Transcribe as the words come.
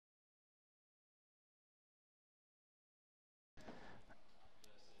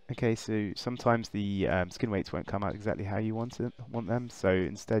Okay, so sometimes the skin weights won't come out exactly how you want them, so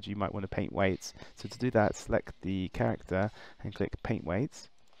instead you might want to paint weights. So to do that, select the character and click Paint Weights,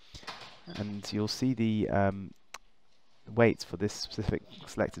 and you'll see the weights for this specific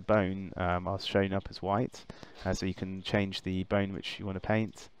selected bone are shown up as white. So you can change the bone which you want to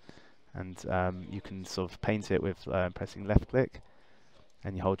paint, and you can sort of paint it with pressing left click,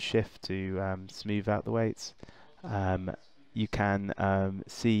 and you hold shift to smooth out the weights. You can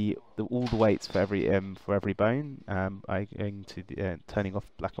see all the weights for every bone by going to the turning off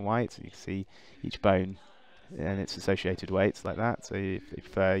black and white. So you can see each bone and its associated weights like that. So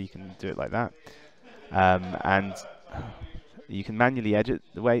if you can do it like that, and you can manually edit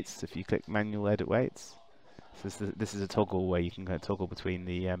the weights if you click manual edit weights. So this is a toggle where you can toggle between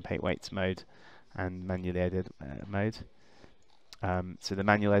the paint weights mode and manually edit mode. So the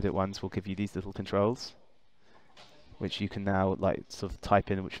manual edit ones will give you these little controls, which you can now like sort of type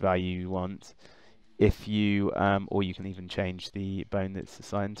in which value you want. If you or you can even change the bone that's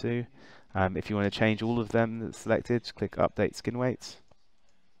assigned to. If you want to change all of them that's selected, click Update Skin Weights,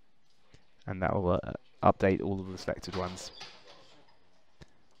 and that will update all of the selected ones.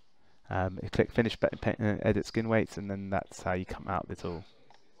 Click Finish Edit Skin Weights, and then that's how you come out with it all.